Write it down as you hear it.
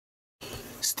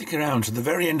Stick around to the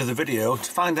very end of the video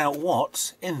to find out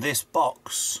what's in this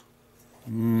box.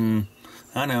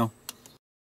 I know.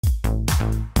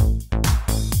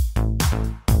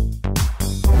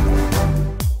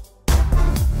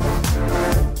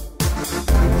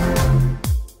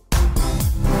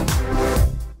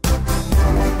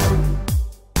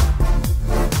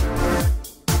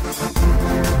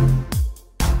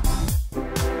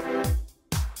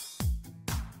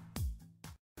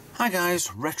 Hi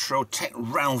guys, Retro Tech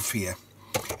Ralph here.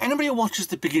 Anybody who watches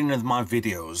the beginning of my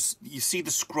videos, you see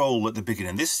the scroll at the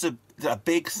beginning. This is a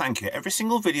big thank you. Every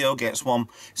single video gets one.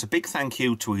 It's a big thank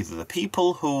you to either the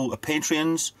people who are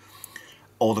Patreons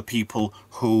or the people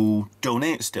who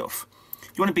donate stuff.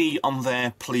 If you want to be on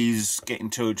there, please get in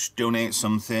touch, donate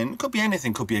something. It could be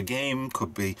anything, could be a game,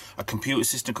 could be a computer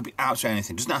system, could be absolutely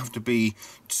anything. It doesn't have to be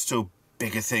so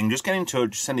big a thing. Just get in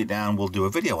touch, send it down, we'll do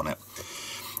a video on it.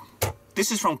 This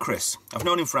is from Chris. I've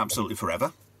known him for absolutely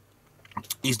forever.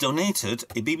 He's donated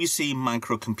a BBC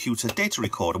microcomputer data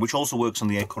recorder, which also works on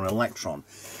the Acorn Electron.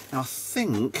 Now I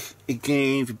think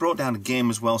he brought down a game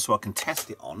as well so I can test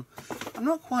it on. I'm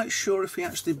not quite sure if he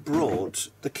actually brought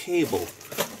the cable,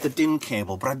 the DIN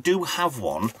cable, but I do have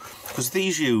one, because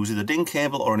these use either DIN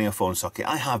cable or an earphone socket.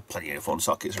 I have plenty of earphone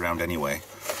sockets around anyway.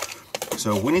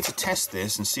 So we need to test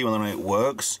this and see whether or not it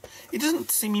works. It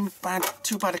doesn't seem in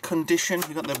too bad a condition.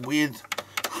 You've got the weird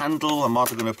handle. I'm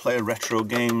either going to play retro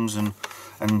games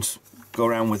and go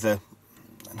around with and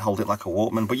hold it like a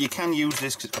Walkman. But you can use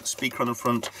this because it's got the speaker on the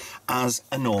front as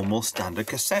a normal standard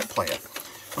cassette player.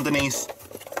 Underneath,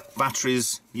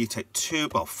 batteries. You take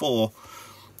four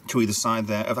to either side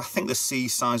there. I think the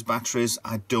C-size batteries,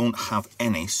 I don't have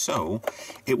any. So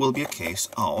it will be a case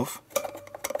of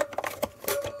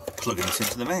plugging it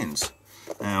into the mains.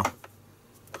 Now,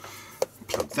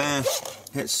 plug there.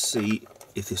 Let's see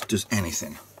if this does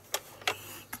anything.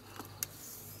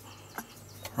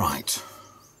 Right.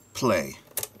 Play.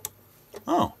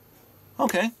 Oh,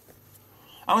 okay.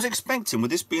 I was expecting,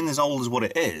 with this being as old as what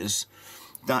it is,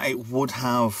 that it would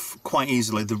have, quite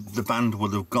easily, the band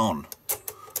would have gone.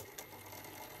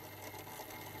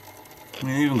 I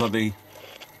mean, even got the...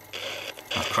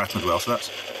 That's cracked as well, so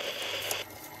that's...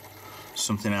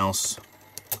 something else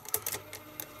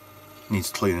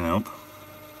needs cleaning up.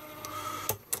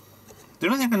 The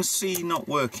only thing I can see not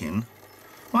working,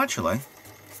 well actually,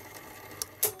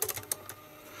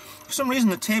 for some reason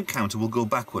the tape counter will go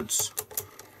backwards,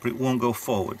 but it won't go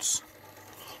forwards.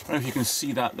 I don't know if you can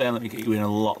see that there. Let me get you in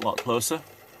a lot closer.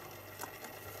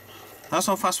 That's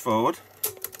on fast forward,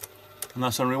 and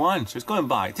that's on rewind, so it's going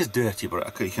by. It is dirty,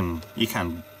 but you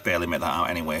can barely make that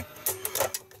out anyway.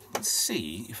 Let's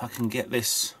see if I can get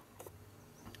this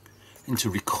into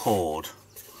record.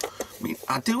 I mean,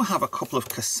 I do have a couple of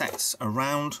cassettes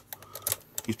around.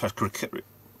 You press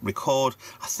record.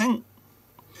 I think,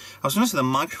 I was going to say the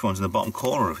microphone's in the bottom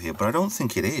corner of here, but I don't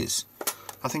think it is.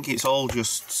 I think it's all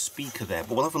just speaker there,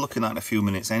 but we'll have a look at that in a few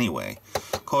minutes anyway.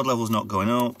 Chord level's not going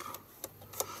up.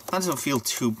 That doesn't feel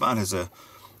too bad as a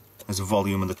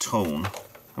volume and the tone.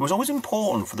 It was always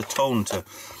important for the tone to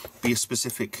be a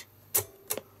specific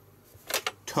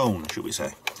tone, should we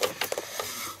say.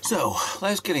 So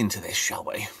let's get into this, shall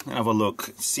we, and have a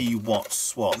look, see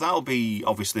what's what. That'll be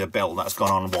obviously a belt that's gone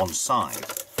on one side,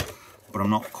 but I'm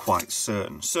not quite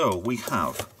certain. So we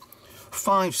have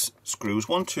 5 screws,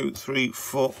 1, 2, 3,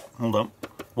 4, hold on,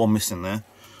 one missing there,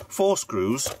 4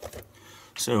 screws.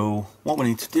 So what we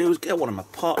need to do is get one of my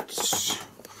pots,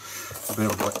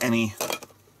 available at any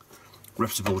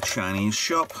reputable Chinese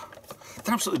shop.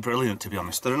 They're absolutely brilliant, to be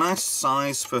honest. They're a nice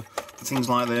size for things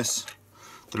like this.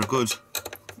 They're a good...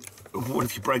 What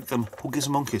if you break them? Who gives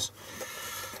monkeys?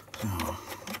 Oh,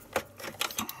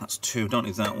 that's 2. Don't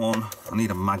need that one. I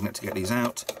need a magnet to get these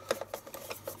out.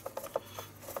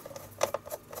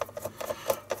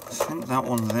 I think that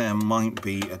one there might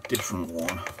be a different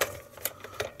one.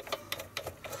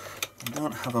 I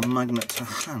don't have a magnet to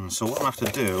hand, so what I have to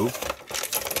do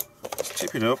is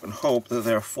tip it up and hope that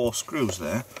there are 4 screws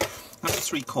there. That's the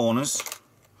 3 corners,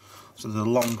 so the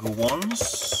longer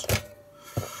ones.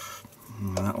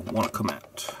 That'll want to come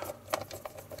out.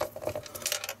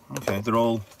 Okay, they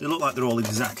look like they're all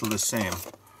exactly the same.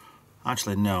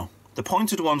 Actually, no. The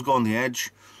pointed ones go on the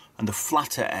edge, and the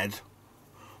flatter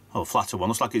flatter one,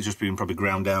 looks like it's just been probably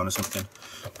ground down or something,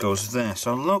 goes there.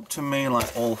 So it looked to me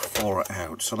like all 4 are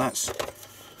out. So that's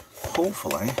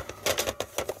hopefully...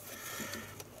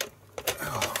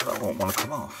 Oh, that won't want to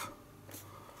come off.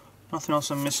 Nothing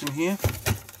else I'm missing here?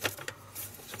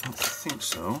 I don't think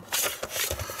so.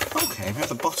 Okay, maybe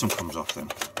the bottom comes off then.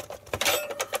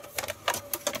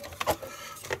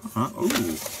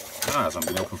 Ooh, car hasn't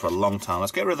been open for a long time.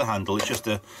 Let's get rid of the handle. It's just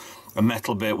a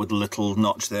metal bit with a little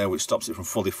notch there which stops it from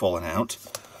fully falling out.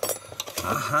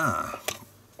 Aha!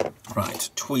 Right,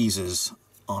 tweezers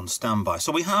on standby.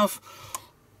 So we have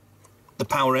the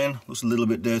power in. Looks a little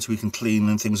bit dirty, we can clean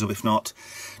and things up if not.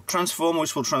 Transformer,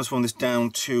 which will transform this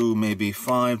down to maybe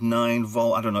 5, 9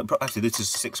 volt, I don't know. Actually, this is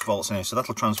 6 volts anyway, so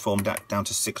that'll transform down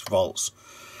to 6 volts.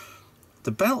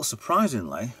 The belt,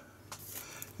 surprisingly,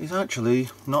 is actually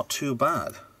not too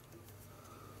bad.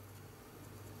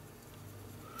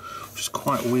 Which is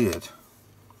quite weird.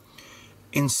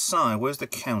 Inside, where's the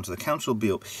counter? The counter will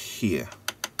be up here.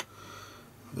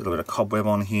 A little bit of cobweb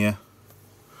on here.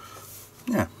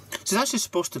 Yeah. So there's actually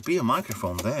supposed to be a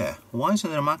microphone there. Why isn't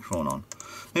there a microphone on?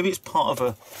 Maybe it's part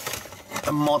of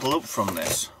a model up from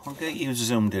this. I'll get you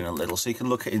zoomed in a little so you can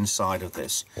look at inside of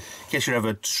this. In case you're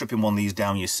ever stripping one of these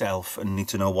down yourself and need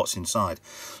to know what's inside.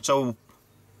 So,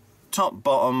 top,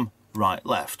 bottom, right,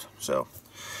 left. So,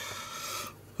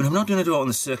 but I'm not going to do it on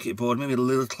the circuit board. Maybe a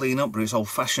little clean up, but it's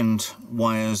old-fashioned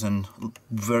wires and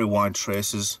very wide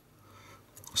traces.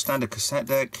 Standard cassette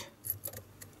deck.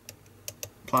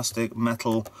 Plastic,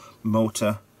 metal,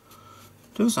 motor.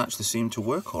 Does actually seem to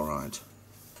work alright.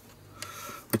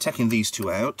 We're taking these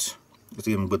two out, give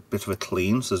them a bit of a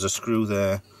clean. So there's a screw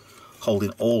there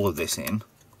holding all of this in.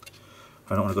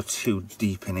 I don't want to go too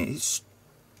deep in it.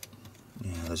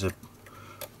 Yeah, there's a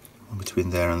one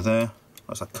between there and there.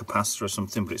 That's like a capacitor or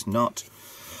something, but it's not.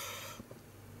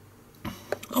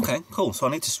 Okay, cool. So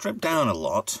I need to strip down a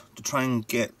lot to try and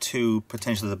get to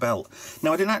potentially the belt.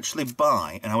 Now I didn't actually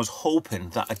buy, and I was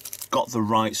hoping that I got the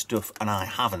right stuff, and I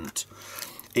haven't.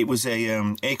 It was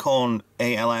a Acorn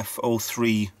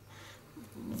ALF03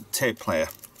 tape player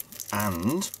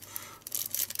and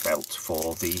belt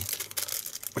for the,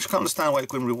 which I can't understand why it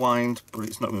couldn't rewind, but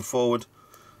it's not moving forward.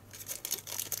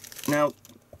 Now,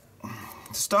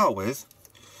 to start with,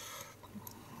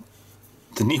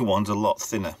 the new one's a lot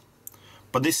thinner.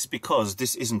 But this is because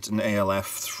this isn't an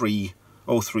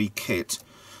ALF03 kit.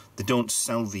 They don't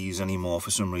sell these anymore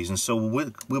for some reason, so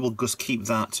we will just keep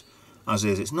that as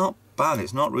is. It's not bad,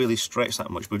 it's not really stretched that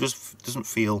much, but it just doesn't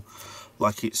feel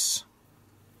like it's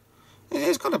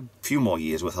got a few more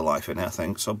years worth of life in it, I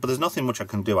think. So, but there's nothing much I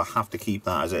can do, I have to keep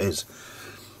that as it is.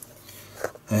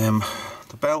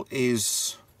 The belt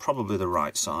is probably the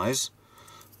right size.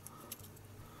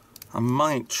 I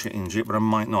might change it, but I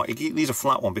might not. It needs a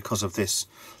flat one because of this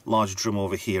large drum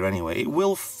over here anyway. It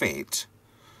will fit,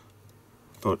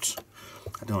 but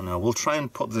I don't know. We'll try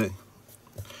and put the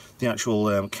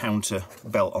actual counter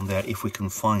belt on there if we can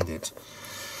find it.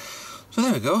 So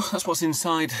there we go. That's what's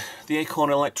inside the Acorn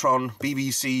Electron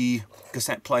BBC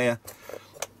cassette player.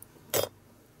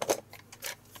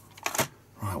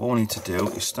 Right, what we need to do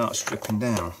is start stripping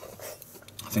down.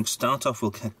 I think start off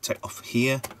we'll take off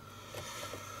here.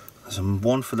 There's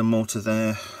one for the motor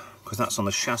there, because that's on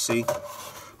the chassis.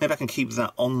 Maybe I can keep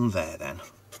that on there then.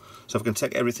 So if I can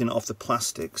take everything off the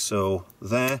plastic, so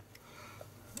there,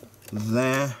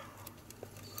 maybe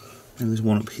there's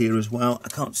one up here as well. I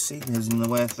can't see, there's in the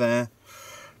way there.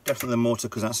 Definitely the motor,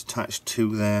 because that's attached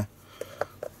to there.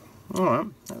 Alright,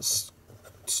 let's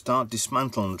start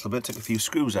dismantling a little bit, take a few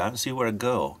screws out and see where I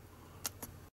go.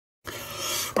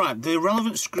 Right, the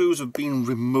relevant screws have been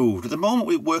removed. At the moment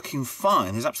we're working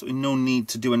fine. There's absolutely no need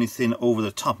to do anything over the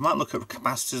top. I might look at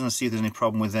capacitors and see if there's any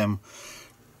problem with them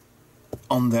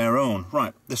on their own.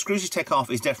 Right, the screws you take off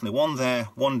is definitely one there,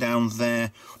 one down there.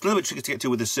 A little bit tricky to get to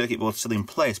with the circuit board still in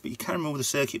place, but you can remove the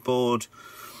circuit board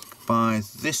by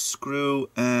this screw,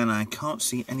 and I can't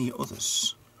see any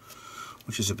others,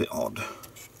 which is a bit odd.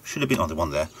 Should have been on the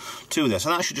one there. Two there, so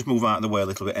that should just move out of the way a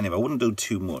little bit anyway. I wouldn't do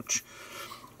too much.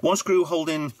 One screw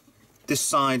holding this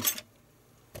side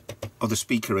of the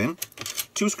speaker in.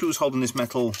 Two screws holding this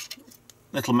little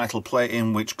metal plate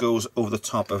in, which goes over the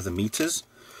top of the meters.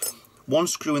 One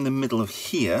screw in the middle of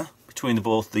here, between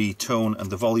both the tone and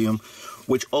the volume,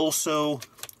 which also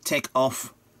take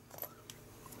off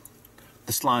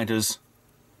the sliders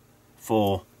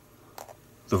for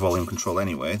the volume control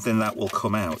anyway. Then that will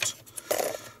come out.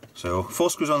 So 4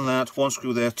 screws on that, 1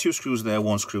 screw there, 2 screws there,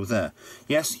 1 screw there.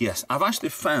 Yes, yes, I've actually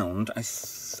found, I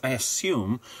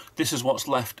assume, this is what's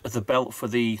left of the belt for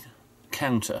the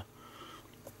counter.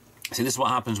 See, this is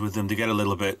what happens with them. They get a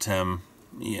little bit,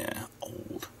 yeah,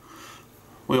 old.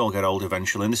 We all get old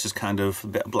eventually, and this is kind of a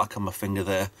bit black on my finger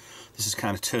there. This is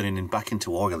kind of turning back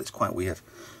into oil. It's quite weird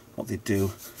what they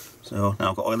do. So now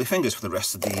I've got oily fingers for the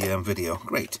rest of the video.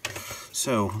 Great.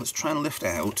 So let's try and lift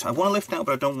out. I want to lift out,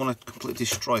 but I don't want to completely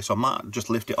destroy, so I might just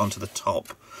lift it onto the top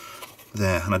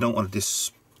there, and I don't want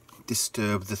to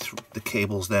disturb the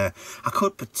cables there. I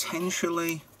could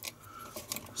potentially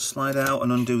slide out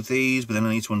and undo these, but then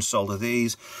I need to unsolder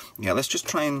these. Yeah, let's just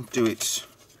try and do it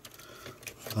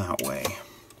that way.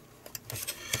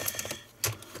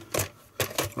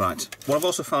 Right, what I've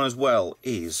also found as well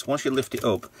is, once you lift it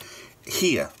up,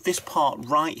 here, this part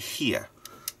right here,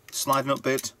 sliding up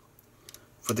bit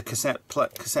for the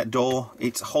cassette door,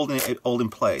 it's holding it all in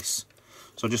place.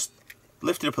 So just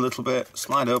lift it up a little bit,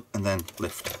 slide up, and then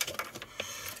lift.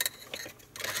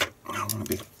 I want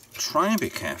to be trying to be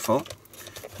careful.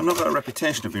 I've not got a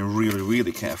reputation of being really,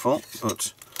 really careful,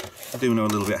 but I do know a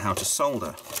little bit how to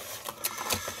solder.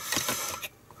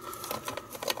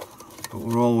 But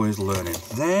we're always learning.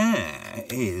 There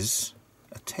is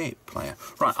a tape player.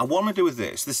 Right, I want to do with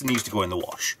this. This needs to go in the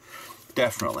wash.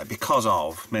 Definitely, because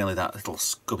of mainly that little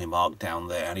scummy mark down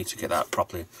there. I need to get that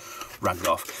properly ragged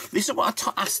off. This is what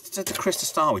I said to Chris to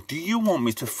start with. Do you want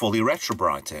me to fully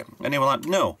retrobrite it? And they were like,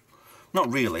 no, not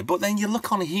really. But then you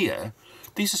look on here,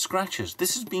 these are scratches.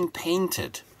 This has been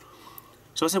painted.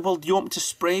 So I said, well, do you want me to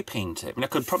spray paint it? I mean, I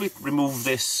could probably remove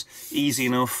this easy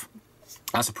enough.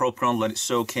 Isopropyl, let it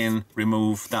soak in,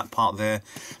 remove that part there.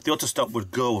 The auto stop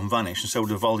would go and vanish, and so would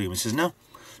the volume. He says, no,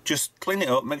 just clean it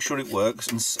up, make sure it works,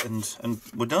 and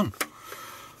we're done.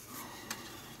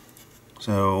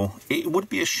 So it would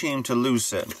be a shame to lose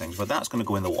certain things, but that's going to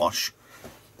go in the wash.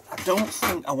 I don't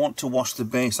think I want to wash the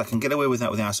base. I can get away with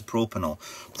that with the isopropyl,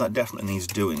 but that definitely needs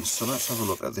doing. So let's have a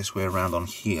look at this way around on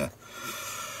here.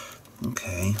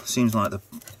 Okay, seems like the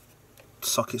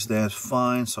socket's there's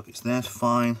fine, socket's there's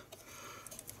fine.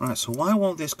 Right, so why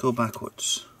won't this go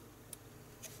backwards?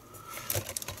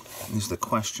 Is the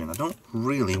question. I don't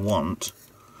really want...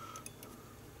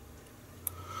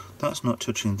 That's not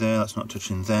touching there, that's not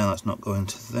touching there, that's not going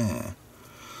to there.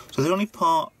 So the only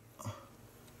part...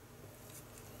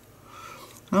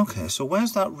 Okay, so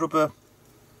where's that rubber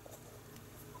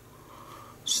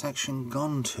section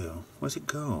gone to? Where's it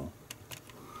go?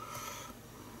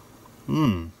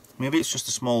 Maybe it's just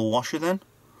a small washer then?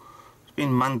 It's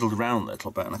been mandled around a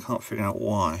little bit and I can't figure out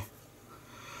why.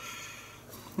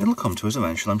 It'll come to us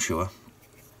eventually, I'm sure.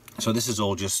 So this is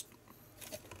all just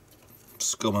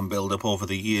scum and build up over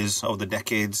the years, over the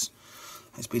decades.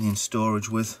 It's been in storage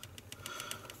with.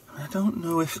 I don't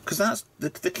know if, because that's the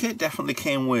kit definitely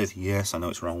came with. Yes, I know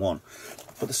it's the wrong one,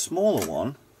 but the smaller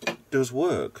one does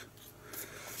work.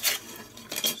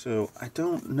 So I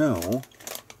don't know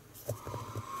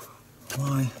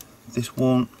why this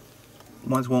won't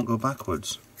go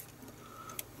backwards.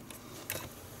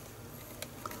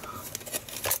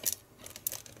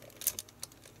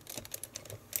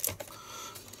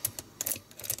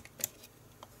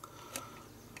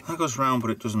 That goes round,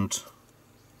 but it doesn't.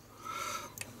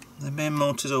 The main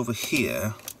motor's over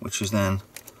here, which is then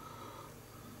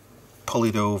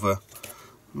pulleyed over.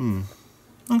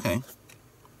 Okay.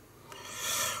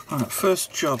 Right,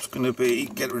 first job's going to be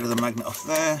get rid of the magnet off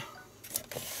there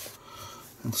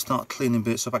and start cleaning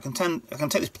bits up. I can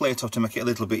take this plate off to make it a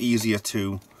little bit easier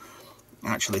to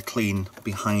actually clean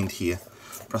behind here.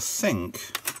 But I think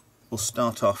we'll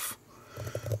start off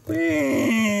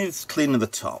with cleaning the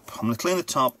top. I'm going to clean the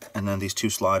top and then these two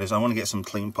sliders. I want to get some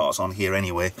clean parts on here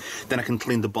anyway. Then I can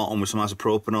clean the bottom with some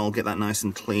isopropyl, get that nice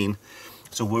and clean.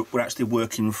 So we're actually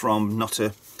working from not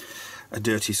a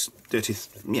dirty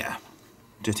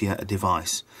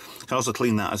device. I can also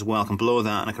clean that as well. I can blow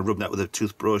that and I can rub that with a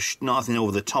toothbrush. Nothing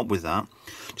over the top with that.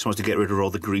 Just wanted to get rid of all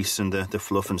the grease and the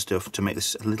fluff and stuff to make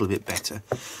this a little bit better.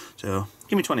 So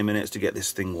give me 20 minutes to get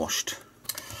this thing washed.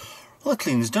 Well, the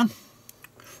cleaning's done.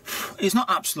 It's not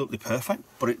absolutely perfect,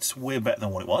 but it's way better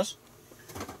than what it was.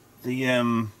 The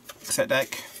cassette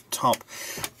deck top.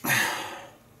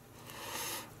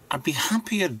 I'd be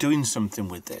happier doing something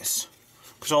with this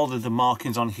because all the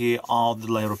markings on here are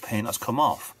the layer of paint that's come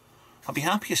off. I'd be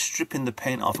happier stripping the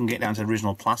paint off and get down to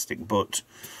original plastic, but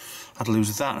I'd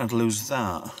lose that and I'd lose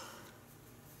that.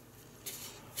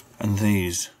 And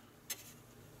these.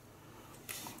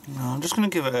 No, I'm just going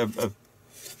to give it a...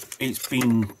 It's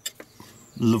been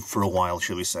loved for a while,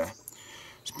 shall we say.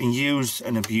 It's been used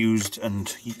and abused and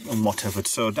whatever,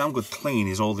 so damn good clean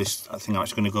is all this I think I'm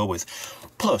actually going to go with.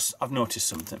 Plus, I've noticed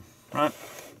something, right?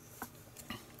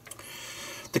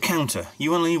 The counter,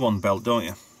 you only need one belt, don't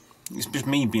you? It's just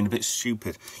me being a bit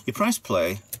stupid. You press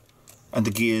play and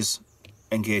the gears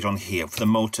engage on here for the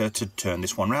motor to turn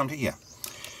this one round here.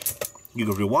 You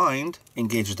go rewind,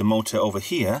 engages the motor over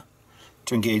here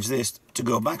to engage this to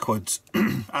go backwards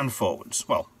and forwards,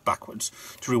 well, backwards,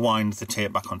 to rewind the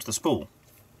tape back onto the spool,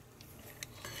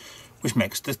 which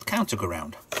makes the counter go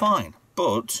round. Fine,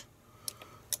 but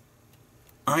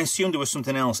I assumed there was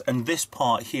something else, and this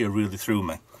part here really threw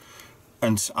me.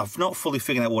 And I've not fully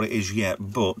figured out what it is yet,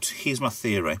 but here's my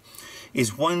theory.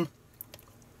 is when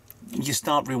you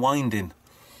start rewinding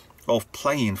or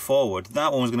playing forward,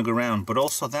 that one's going to go around, but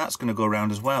also that's going to go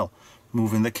around as well,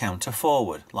 moving the counter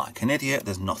forward. Like an idiot,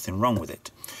 there's nothing wrong with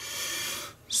it.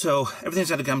 So everything's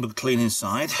had a gamble clean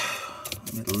inside.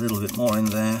 Get a little bit more in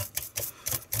there.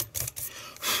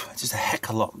 It's just a heck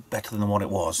of a lot better than what it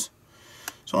was.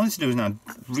 So all I need to do is now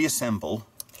reassemble,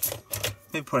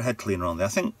 maybe put a head cleaner on there. I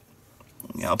think,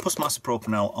 yeah, I'll put some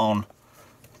isopropanol on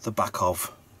the back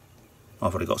of,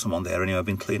 I've already got some on there anyway, I've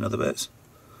been cleaning other bits.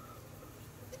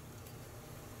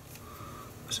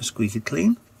 That's a squeaky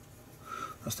clean.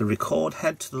 That's the record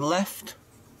head to the left.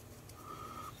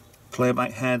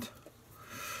 Playback head.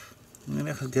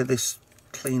 Maybe I could get this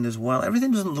cleaned as well.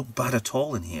 Everything doesn't look bad at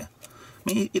all in here.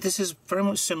 I mean, this is very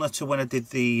much similar to when I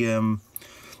did the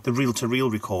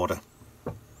reel-to-reel recorder.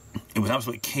 It was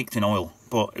absolutely caked in oil,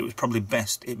 but it was probably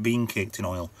best it being caked in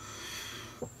oil.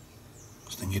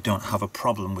 So then you don't have a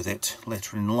problem with it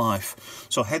later in life.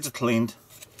 So heads are cleaned.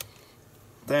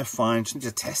 They're fine. Just need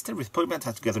to test it. Put it back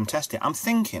together and test it. I'm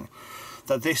thinking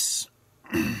that this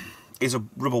is a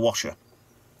rubber washer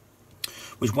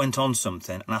which went on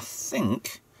something, and I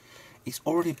think it's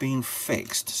already been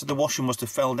fixed. So the washer must have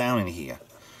fell down in here.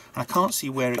 And I can't see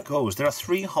where it goes. There are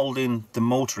 3 holding the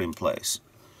motor in place.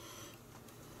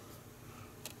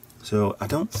 So I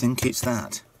don't think it's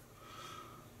that.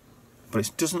 But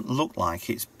it doesn't look like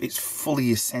it's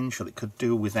fully essential. It could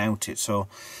do without it. So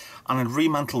I'm going to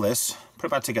remantle this, put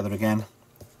it back together again,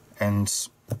 and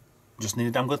just need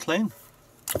a damn good clean.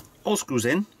 All screws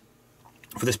in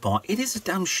for this part. It is a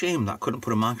damn shame that I couldn't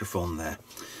put a microphone there.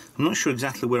 I'm not sure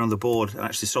exactly where on the board I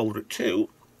actually solder it to,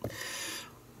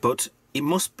 but it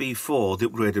must be for the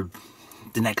upgraded,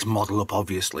 the next model up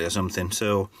obviously or something,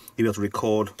 so you'll be able to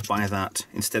record via that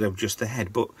instead of just the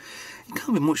head. But it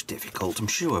can't be much difficult, I'm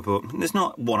sure, but it's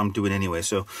not what I'm doing anyway.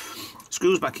 So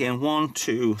screws back in, 1,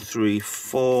 2, 3,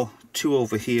 4, 2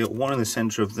 over here, 1 in the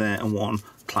centre of there, and 1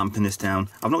 clamping this down.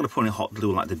 I'm not going to put any hot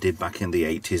glue like they did back in the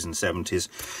 80s and 70s.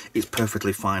 It's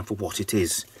perfectly fine for what it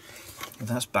is.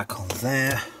 That's back on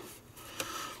there.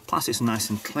 Plastic's nice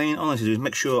and clean. All I have to do is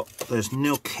make sure there's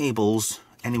no cables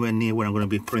anywhere near where I'm going to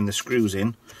be putting the screws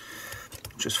in.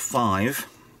 Just 5.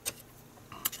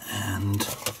 And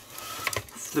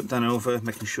flip that over,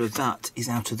 making sure that is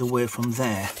out of the way from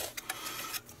there.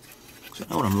 So I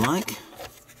know what I'm like.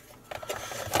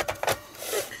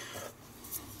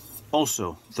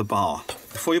 Also, the bar.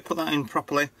 Before you put that in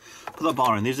properly, put the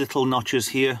bar in. These little notches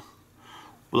here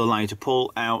will allow you to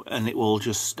pull out, and it will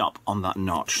just stop on that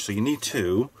notch. So you need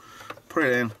to put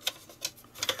it in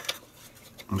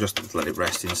and just let it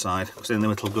rest inside, because then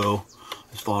it'll go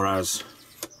as far as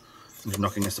just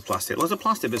knocking against the plastic. As long as the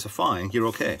plastic bits are fine, you're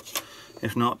okay.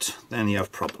 If not, then you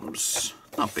have problems.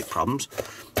 Not big problems,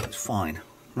 it's fine.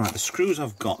 Right, the screws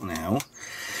I've got now,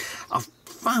 I've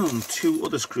found 2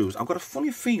 other screws. I've got a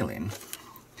funny feeling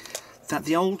that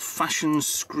the old-fashioned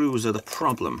screws are the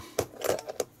problem.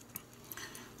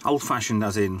 Old-fashioned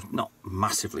as in not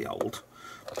massively old,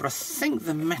 but I think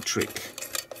they're metric.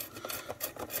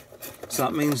 So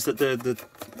that means that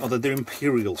they're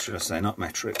imperial, should I say, not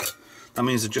metric. That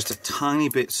means they're just a tiny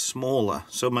bit smaller.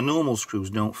 So my normal screws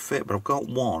don't fit, but I've got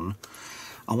one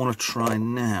I want to try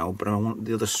now, but I want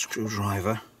the other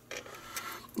screwdriver.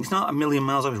 It's not a million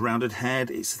miles off its rounded head.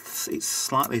 It's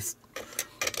slightly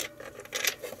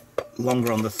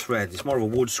longer on the thread. It's more of a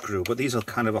wood screw, but these are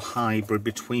kind of a hybrid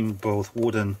between both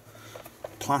wood and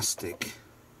plastic.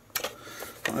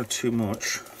 Don't have too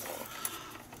much.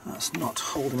 That's not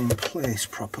holding in place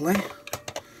properly.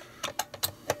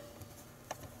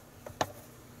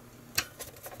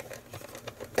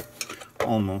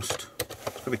 Almost.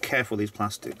 Gotta be careful with these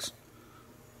plastics.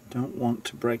 Don't want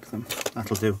to break them.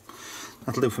 That'll do.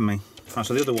 That'll do for me. Right,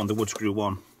 so the other one, the wood screw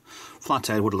one.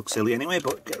 Flathead would look silly anyway,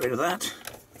 but get rid of that.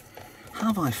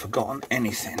 Have I forgotten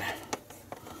anything?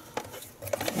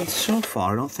 And so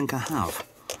far, I don't think I have.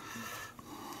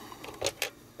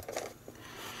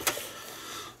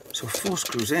 So 4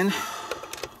 screws in,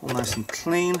 all nice and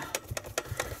clean.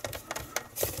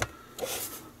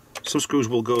 Some screws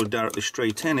will go directly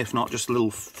straight in, if not just a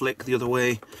little flick the other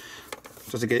way,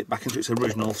 just to get it back into its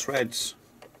original threads.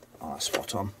 Oh, that's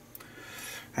spot on.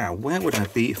 Now, where would I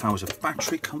be if I was a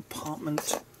battery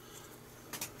compartment?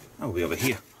 I would be over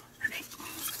here.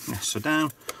 Yeah, so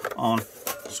down, on,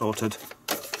 sorted,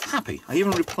 happy. I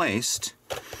even replaced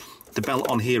the belt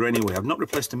on here anyway. I've not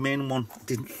replaced the main one. I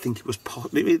didn't think it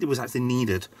was actually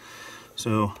needed.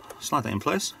 So slide that in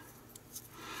place.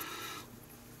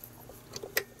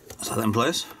 Slide that in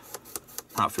place.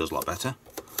 That feels a lot better.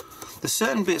 There's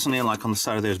certain bits on here, like on the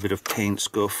side of there, there's a bit of paint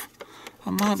scuff. I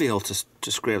might be able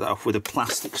to scrape that off with a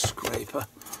plastic scraper.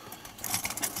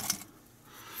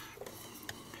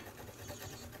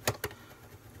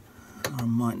 I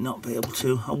might not be able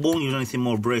to. I won't use anything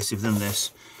more abrasive than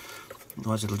this,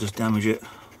 otherwise it'll just damage it.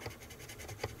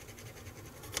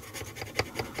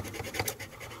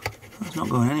 It's not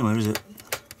going anywhere, is it?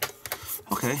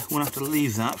 Okay, we'll have to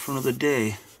leave that for another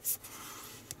day.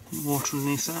 Water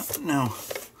underneath that? No.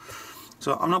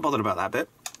 So I'm not bothered about that bit.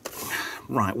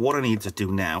 Right, what I need to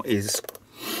do now is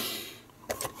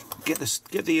get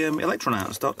the electron out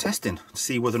and start testing to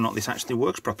see whether or not this actually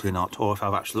works properly or not, or if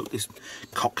I've actually looked this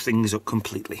cock things up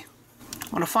completely.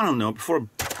 On a final note, before I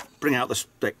bring out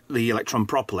the electron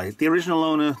properly, the original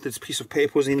owner, this piece of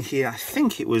paper was in here. I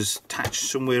think it was attached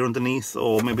somewhere underneath,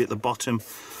 or maybe at the bottom.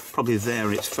 Probably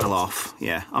there, it fell off.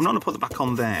 Yeah, I'm not going to put it back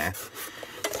on there.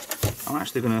 I'm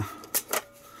actually going to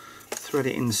thread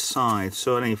it inside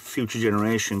so any future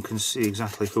generation can see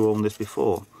exactly who owned this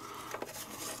before.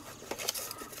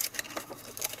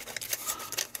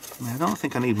 I don't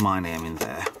think I need my name in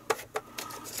there.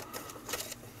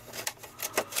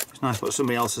 It's nice to put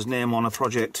somebody else's name on a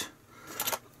project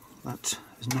that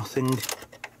is nothing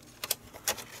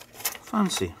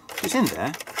fancy. It's in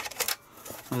there.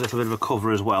 A little bit of a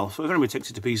cover as well, so we're going to be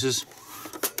ticked to pieces.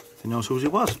 He knows who he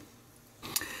was.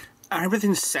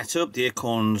 Everything's set up. The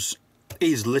acorns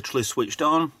is literally switched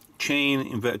on. Chain,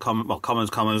 inverted commas, well,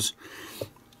 commas.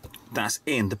 That's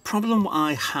in. The problem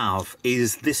I have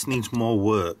is this needs more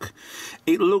work.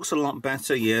 It looks a lot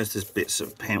better. Yes, there's bits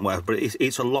of paint, whatever, but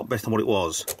it's a lot better than what it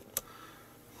was.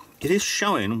 It is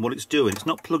showing what it's doing. It's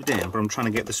not plugged in, but I'm trying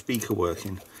to get the speaker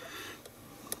working.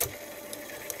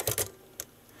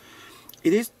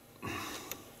 It is.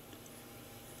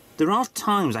 There are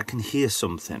times I can hear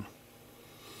something,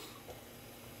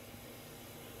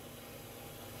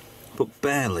 but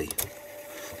barely.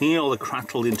 You hear all the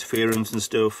crattled interference and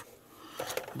stuff.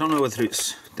 I don't know whether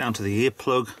it's down to the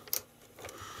earplug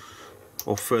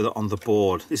or further on the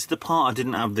board. This is the part I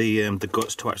didn't have the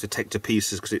guts to actually take to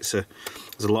pieces, because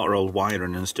there's a lot of old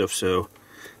wiring and stuff. So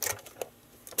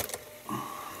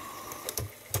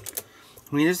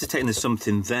I mean, it is detecting there's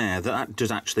something there that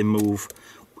does actually move.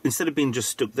 Instead of being just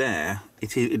stuck there,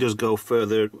 it does go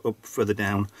further up, further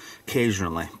down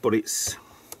occasionally, but it's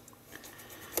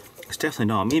definitely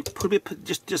not. I mean, it could be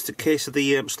just a case of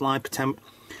the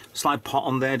slide pot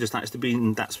on there just actually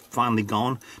being, that's finally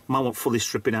gone. Might want fully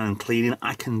strip it down and cleaning.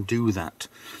 I can do that.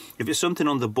 If it's something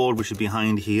on the board which is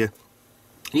behind here,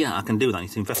 yeah, I can do that. I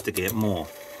need to investigate more.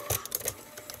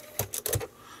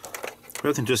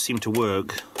 Everything does seem to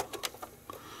work.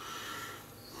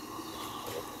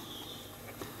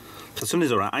 So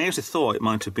something's alright. I actually thought it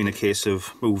might have been a case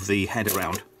of move the head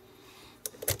around.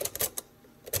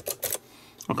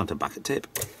 I've gone to bucket tape.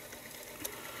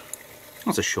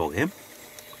 That's a short game.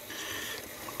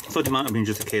 I thought it might have been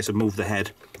just a case of move the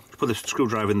head, put the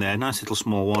screwdriver in there, nice little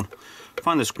small one,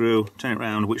 find the screw, turn it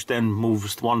around, which then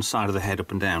moves one side of the head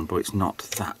up and down, but it's not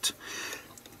that.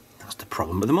 That's the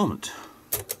problem at the moment.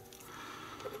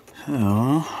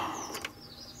 So,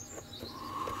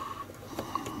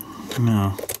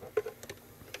 no.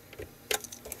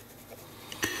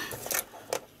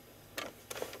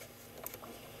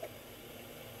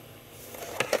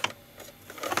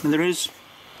 And it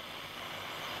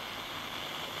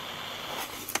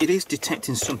is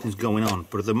detecting something's going on,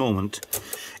 but at the moment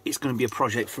it's going to be a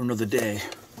project for another day.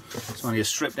 So I need to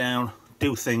strip down,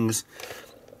 do things,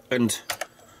 and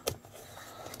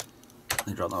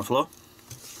drop that on the floor,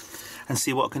 and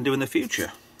see what I can do in the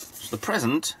future. So the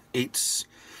present, it's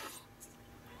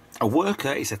a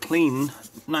worker, it's a clean,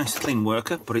 nice clean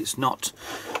worker, but it's not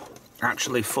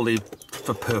actually fully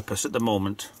for purpose at the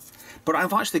moment. But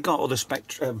I've actually got other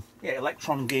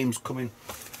Electron games coming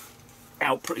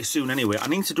out pretty soon anyway. I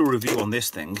need to do a review on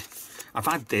this thing. I've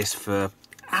had this for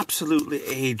absolutely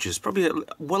ages, probably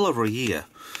well over a year.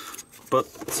 But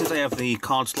since I have the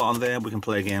card slot on there, we can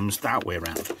play games that way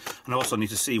around. And I also need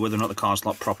to see whether or not the card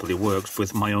slot properly works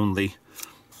with my only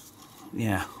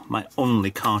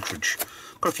cartridge.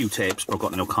 I've got a few tapes, but I've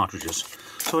got no cartridges.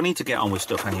 So I need to get on with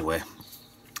stuff anyway.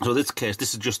 So in this case,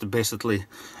 this is just basically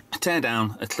a tear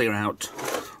down, a clear out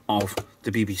of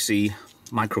the BBC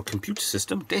microcomputer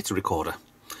system data recorder.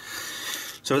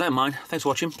 So with that in mind, thanks for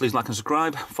watching. Please like and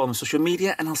subscribe, follow me on social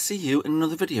media, and I'll see you in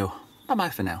another video. Bye bye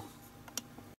for now.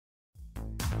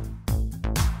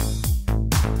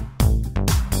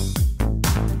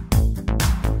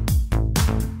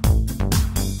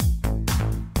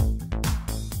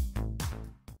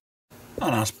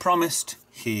 And as promised,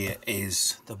 here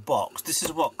is the box. This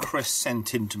is what Chris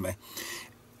sent in to me.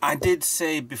 I did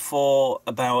say before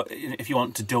about if you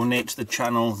want to donate to the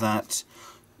channel, that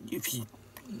if you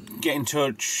get in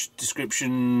touch,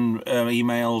 description,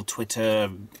 email, Twitter,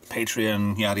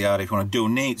 Patreon, yada yada, if you want to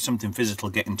donate something physical,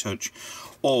 get in touch.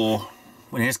 Or,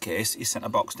 in his case, he sent a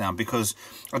box down, because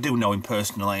I do know him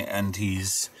personally and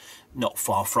he's not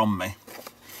far from me.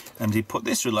 And he put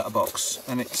this through letterbox,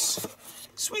 and it's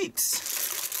sweets,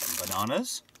 some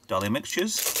bananas, dolly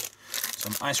mixtures,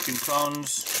 some ice cream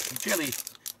cones, jelly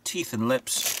teeth and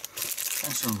lips,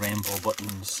 and some rainbow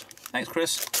buttons. Thanks,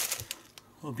 Chris.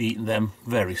 We'll be eating them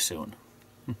very soon.